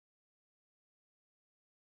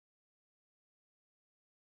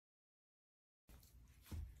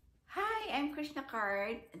I'm Krishna.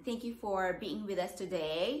 Thank you for being with us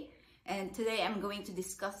today. And today I'm going to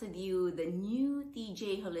discuss with you the new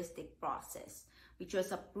TJ Holistic process, which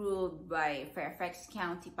was approved by Fairfax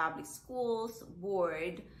County Public Schools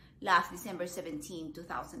Board last December 17,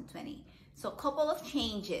 2020. So a couple of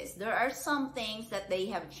changes. There are some things that they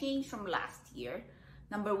have changed from last year.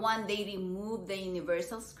 Number one, they removed the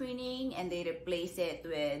universal screening and they replaced it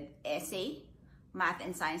with essay, math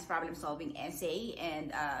and science problem solving essay,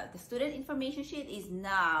 and the student information sheet is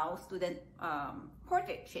now student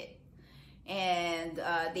portrait sheet. And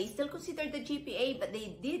they still consider the GPA, but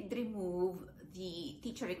they did remove the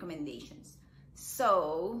teacher recommendations.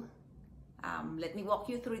 So let me walk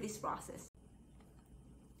you through this process.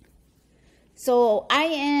 So I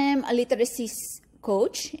am a literacy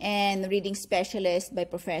coach and reading specialist by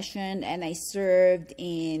profession, and I served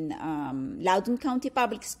in Loudoun County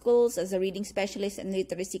Public Schools as a reading specialist and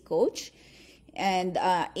literacy coach, and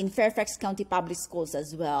in Fairfax County Public Schools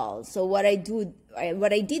as well. So what I did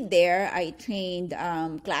there, I trained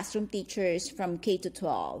classroom teachers from K to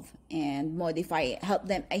 12 and I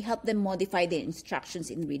helped them modify their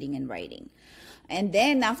instructions in reading and writing. And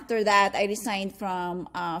then after that, I resigned from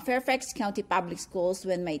Fairfax County Public Schools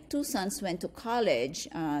when my two sons went to college.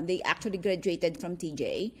 They actually graduated from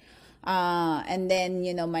TJ. And then,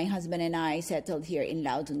 you know, my husband and I settled here in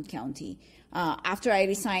Loudoun County. After I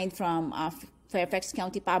resigned from Fairfax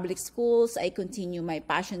County Public Schools, I continue my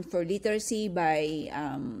passion for literacy by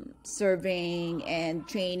serving and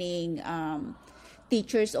training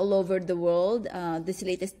teachers all over the world. This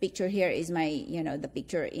latest picture here is the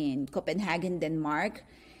picture in Copenhagen, Denmark,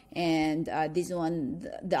 and this one,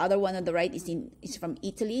 the other one on the right is from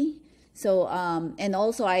Italy. So and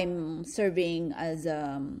also I'm serving as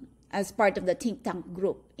part of the think tank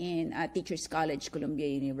group in Teachers College, Columbia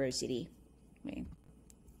University. Okay.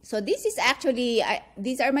 So this is actually,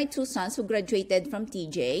 these are my two sons who graduated from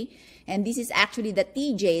TJ, and this is actually the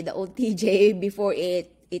TJ, the old TJ before it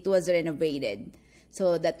was renovated.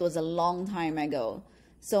 So that was a long time ago.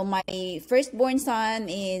 So my firstborn son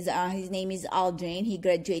is, his name is Aldrin. He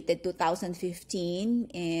graduated 2015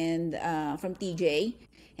 and from TJ.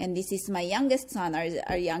 And this is my youngest son,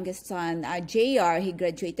 our youngest son, JR. He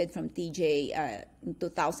graduated from TJ in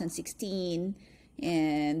 2016.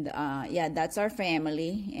 And yeah, that's our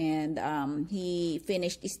family. And he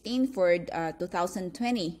finished Stanford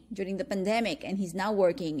 2020 during the pandemic, and he's now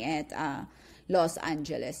working at Los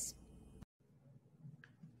Angeles.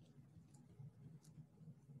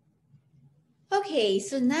 Okay,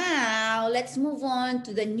 so now let's move on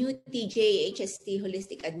to the new TJHSST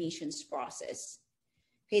holistic admissions process.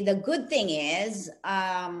 Okay, the good thing is,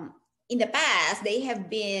 in the past, they have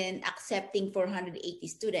been accepting 480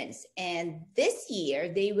 students, and this year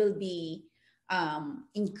they will be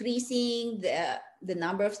increasing the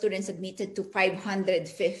number of students admitted to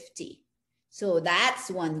 550. So that's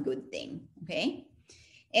one good thing, okay?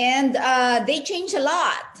 And they change a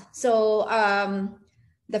lot. So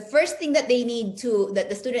the first thing that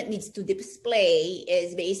the student needs to display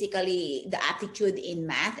is basically the aptitude in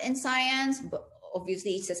math and science. But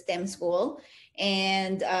obviously, it's a STEM school,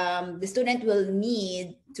 and the student will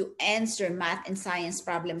need to answer math and science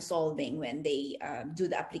problem solving when they do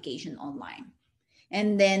the application online.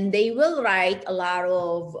 And then they will write a lot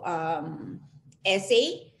of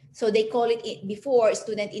essay. So they call it before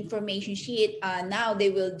student information sheet. Now they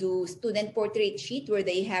will do student portrait sheet, where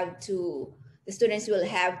the students will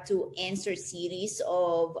have to answer series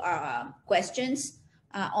of questions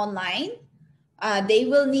online. They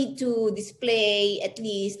will need to display at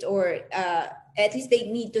least they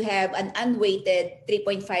need to have an unweighted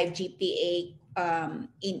 3.5 GPA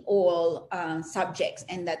in all subjects,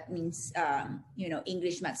 and that means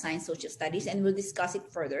English, math, science, social studies, and we'll discuss it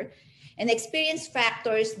further. And experience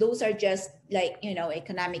factors, those are just like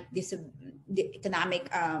economic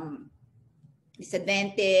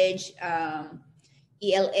disadvantage,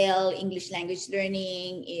 ELL, English language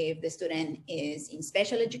learning, if the student is in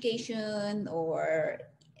special education or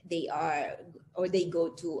they go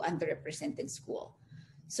to underrepresented school.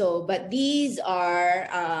 So, but these are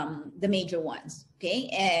the major ones, okay?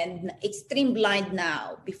 And it's streamlined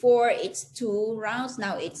now. Before it's 2 rounds,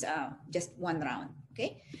 now it's just 1 round,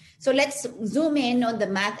 okay? So let's zoom in on the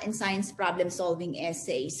math and science problem solving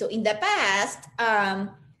essay. So in the past,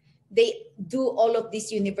 they do all of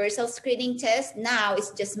these universal screening tests. Now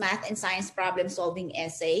it's just math and science problem solving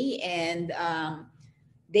essay. And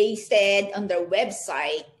they said on their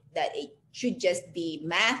website that it should just be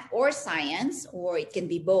math or science, or it can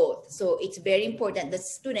be both. So it's very important that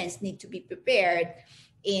students need to be prepared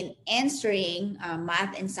in answering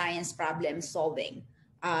math and science problem solving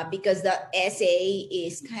because the essay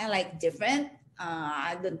is kind of like different.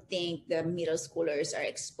 I don't think the middle schoolers are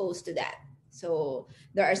exposed to that. So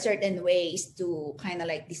there are certain ways to kind of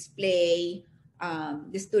like display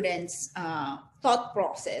the students' thought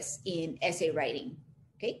process in essay writing.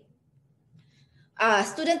 Okay.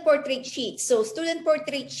 Student portrait sheet. So student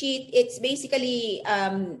portrait sheet, it's basically,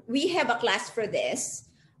 we have a class for this,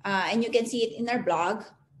 and you can see it in our blog.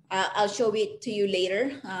 I'll show it to you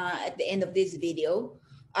later at the end of this video.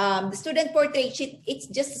 The student portrait sheet, it's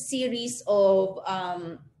just a series of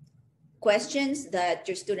questions that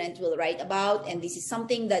your student will write about, and this is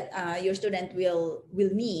something that your student will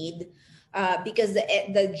need because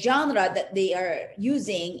the genre that they are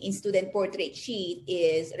using in student portrait sheet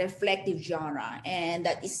is reflective genre, and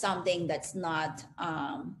that is something that's not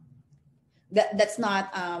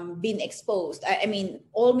been exposed. I mean,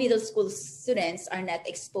 all middle school students are not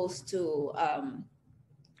exposed to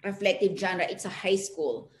reflective genre. It's a high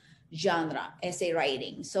school genre, essay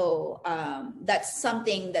writing. So that's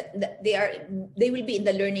something that they will be in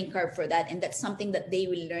the learning curve for that, and that's something that they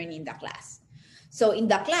will learn in the class. So in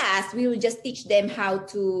the class, we will just teach them how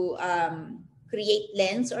to create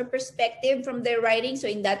lens or perspective from their writing. So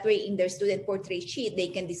in that way, in their student portrait sheet, they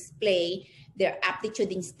can display their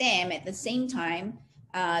aptitude in STEM. At the same time,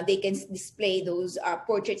 they can display those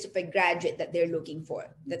portraits of a graduate that they're looking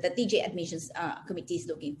for, that the TJ admissions committee is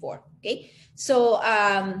looking for. Okay, so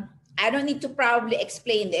I don't need to probably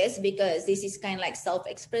explain this because this is kind of like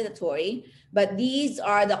self-explanatory, but these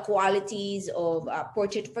are the qualities of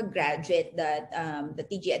portrait of a graduate that the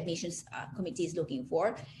TJ admissions committee is looking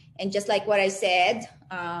for. And just like what I said,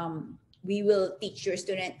 we will teach your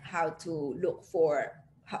student how to look for,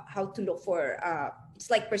 it's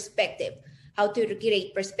like perspective, how to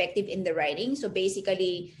create perspective in the writing. So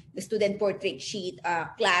basically, the student portrait sheet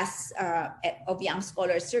class of Young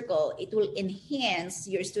Scholar Circle, it will enhance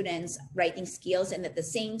your students' writing skills, and at the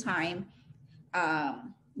same time,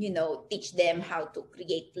 teach them how to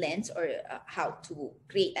create lens or how to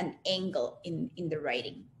create an angle in the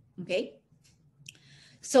writing. Okay.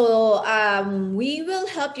 So we will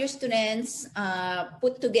help your students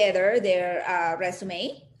put together their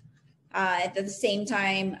resume. At the same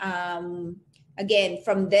time, again,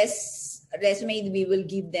 from this resume, we will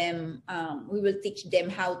give them, we will teach them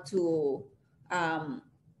how to,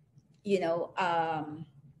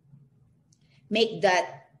 make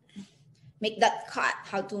that cut,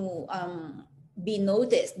 how to be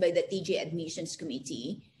noticed by the TJ admissions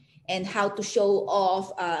committee, and how to show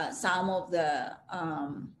off some of the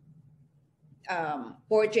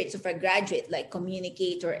portraits of a graduate, like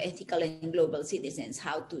communicator, ethical, and global citizens,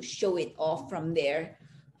 how to show it off from their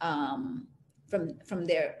from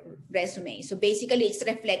their resume. So basically, it's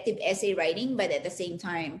reflective essay writing, but at the same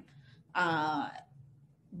time,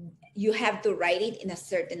 you have to write it in a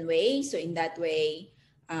certain way. So in that way,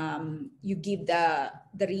 you give the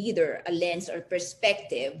reader a lens or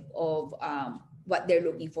perspective of what they're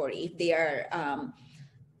looking for. If they are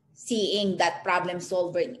seeing that problem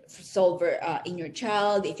solver in your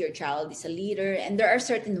child, if your child is a leader, and there are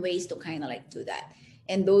certain ways to kind of like do that.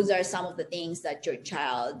 And those are some of the things that your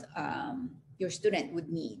child, your student would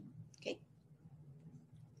need. Okay.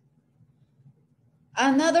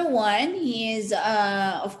 Another one is,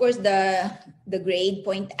 of course, the grade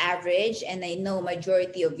point average. And I know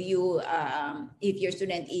majority of you, if your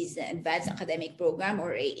student is an advanced academic program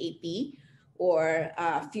or AAP, or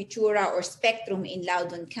Futura or Spectrum in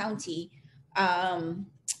Loudoun County,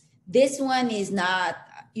 this one is not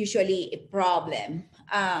usually a problem.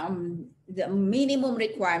 The minimum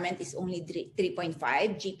requirement is only 3.5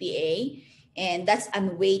 GPA, and that's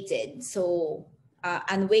unweighted. So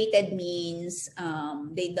unweighted means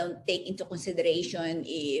they don't take into consideration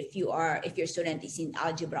if your student is in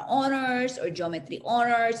algebra honors or geometry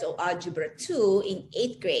honors or algebra 2 in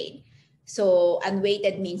 8th grade. So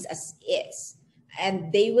unweighted means as is,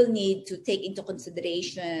 and they will need to take into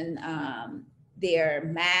consideration their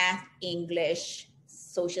math, English,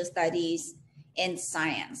 social studies, and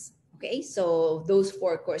science. Okay, so those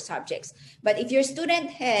 4 core subjects. But if your student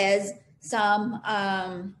has some,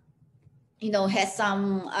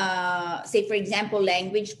 say for example,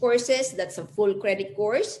 language courses, that's a full credit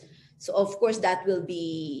course. So of course that will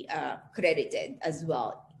be credited as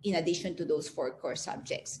well, in addition to those 4 core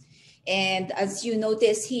subjects. And as you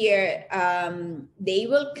notice here, they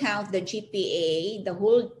will count the GPA, the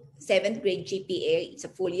whole 7th grade GPA, it's a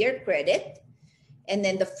full year credit. And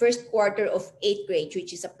then the first quarter of 8th grade,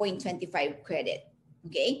 which is a 0.25 credit,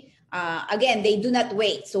 okay? Again, they do not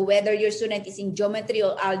weight. So whether your student is in geometry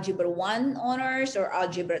or algebra 1 honors or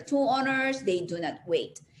algebra 2 honors, they do not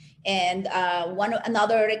weight. And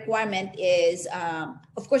another requirement is,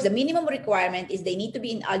 of course, the minimum requirement is they need to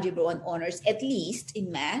be in algebra and honors, at least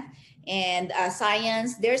in math. And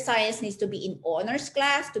science, their science needs to be in honors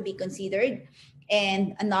class to be considered.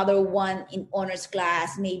 And another one in honors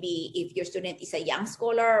class, maybe if your student is a young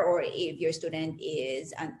scholar, or if your student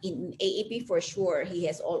is in AAP, for sure, he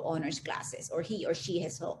has all honors classes, or he or she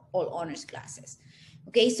has all honors classes.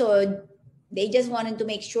 Okay, so they just wanted to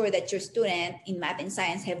make sure that your student in math and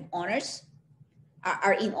science have honors,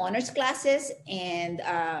 are in honors classes. And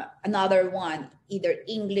another one, either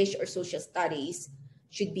English or social studies,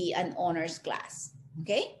 should be an honors class.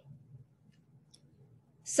 Okay.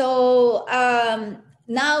 So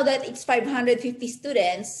now that it's 550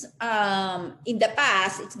 students, in the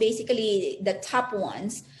past, it's basically the top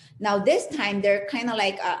ones. Now this time, they're kind of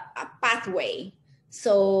like a pathway.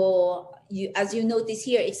 So as you notice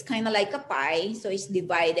here, it's kind of like a pie. So it's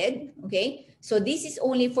divided, okay? So this is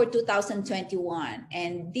only for 2021.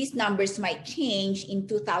 And these numbers might change in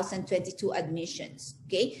 2022 admissions,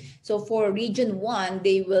 okay? So for Region 1,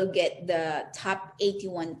 they will get the top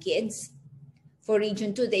 81 kids. For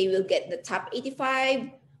Region 2, they will get the top 85.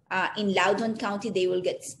 In Loudoun County, they will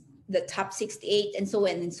get the top 68, and so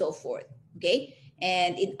on and so forth, okay?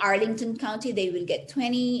 And in Arlington County, they will get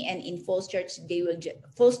 20, and in Falls Church City,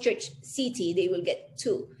 they will get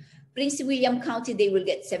 2. Prince William County, they will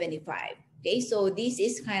get 75, okay? So this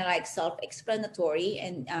is kind of like self-explanatory,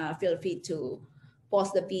 and feel free to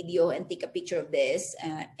pause the video and take a picture of this,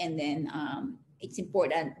 and then it's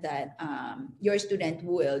important that your student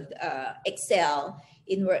will excel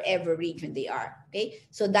in wherever region they are, okay?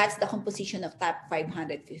 So that's the composition of top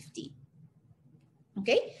 550,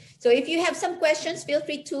 okay? So if you have some questions, feel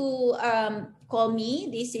free to call me.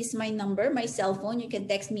 This is my number, my cell phone. You can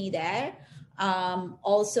text me there.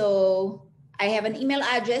 Also, I have an email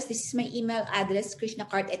address. This is my email address,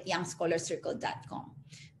 krishnacart@youngscholarscircle.com.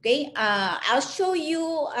 Okay, I'll show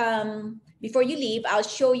you, before you leave, I'll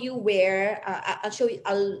show you where,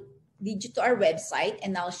 I'll lead you to our website,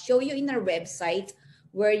 and I'll show you in our website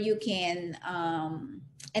where you can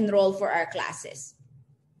enroll for our classes.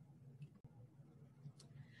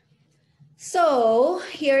 So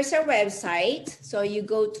here's our website. So you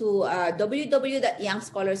go to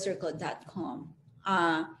www.youngscholarscircle.com.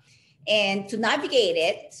 And to navigate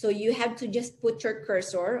it, so you have to just put your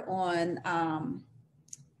cursor on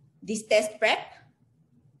this test prep,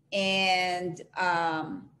 and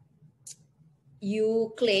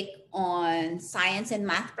you click on science and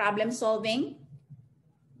math problem solving,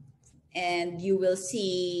 and you will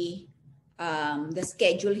see the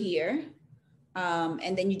schedule here.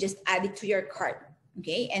 And then you just add it to your cart,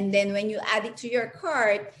 okay? And then when you add it to your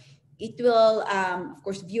cart, it will, of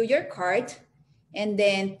course, view your cart and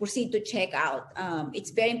then proceed to check out.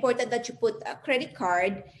 It's very important that you put a credit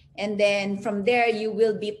card, and then from there you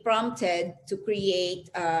will be prompted to create,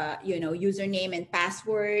 username and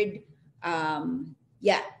password.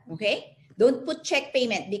 Yeah, okay? Don't put check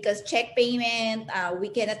payment, because check payment, we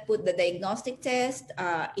cannot put the diagnostic test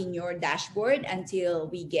in your dashboard until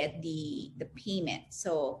we get the payment.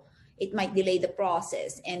 So it might delay the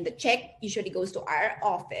process. And the check usually goes to our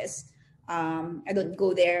office. I don't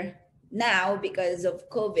go there now because of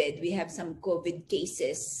COVID. We have some COVID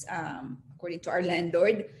cases, according to our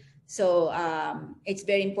landlord. So it's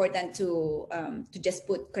very important to just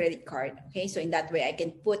put credit card. Okay, so in that way I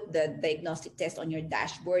can put the diagnostic test on your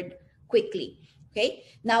dashboard quickly. Okay,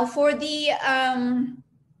 now for the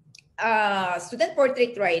student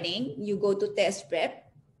portrait writing, you go to test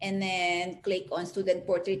prep and then click on student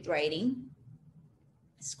portrait writing.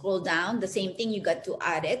 Scroll down, the same thing, you got to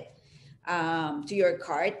add it to your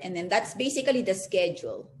cart, and then that's basically the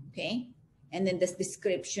schedule. Okay, and then this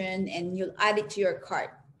description, and you'll add it to your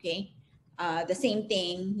cart. Okay, the same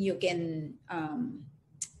thing, you can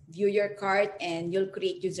view your cart and you'll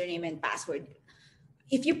create username and password.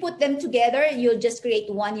 If you put them together, you'll just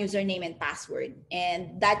create one username and password,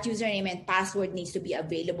 and that username and password needs to be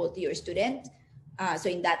available to your student. So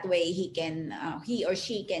in that way, he or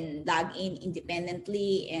she can log in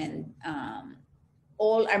independently, and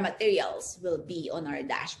all our materials will be on our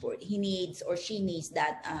dashboard. He needs or she needs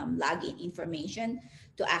that login information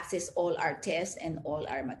to access all our tests and all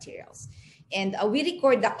our materials. And we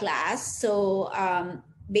record the class. So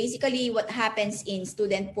basically what happens in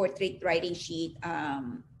student portrait writing sheet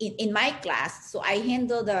in my class, so I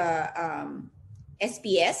handle the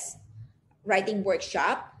SPS writing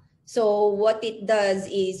workshop. So what it does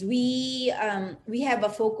is we have a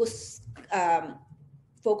focus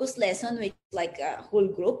lesson, which is like a whole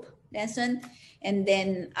group. lesson. And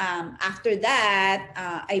then after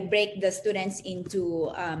that, I break the students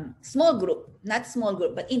into small group, not small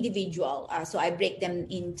group, but individual. So I break them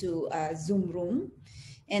into a Zoom room.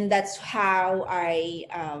 And that's how I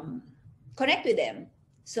connect with them.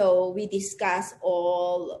 So we discuss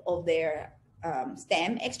all of their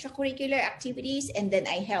STEM extracurricular activities, and then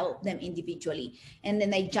I help them individually. And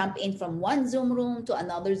then I jump in from one Zoom room to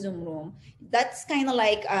another Zoom room. That's kind of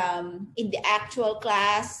like in the actual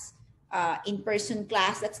class, in-person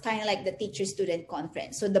class, that's kind of like the teacher-student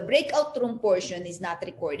conference. So the breakout room portion is not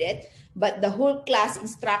recorded, but the whole class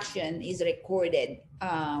instruction is recorded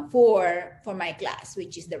for my class,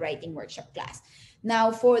 which is the writing workshop class.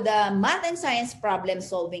 Now, for the math and science problem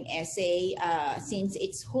solving essay, since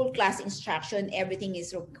it's whole class instruction, everything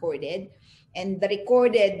is recorded. And the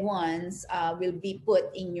recorded ones will be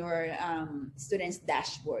put in your student's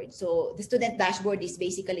dashboard. So the student dashboard is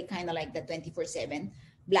basically kind of like the 24/7,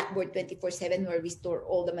 Blackboard 24/7, where we store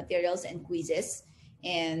all the materials and quizzes.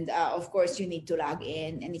 And of course, you need to log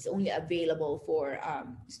in, and it's only available for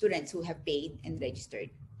students who have paid and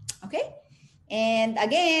registered. Okay. And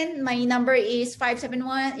again, my number is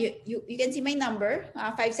 571. You can see my number,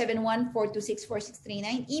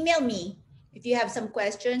 571-426-4639. Email me if you have some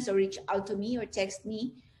questions, or reach out to me or text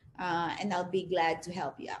me, and I'll be glad to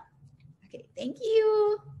help you out. Okay, thank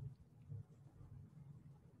you.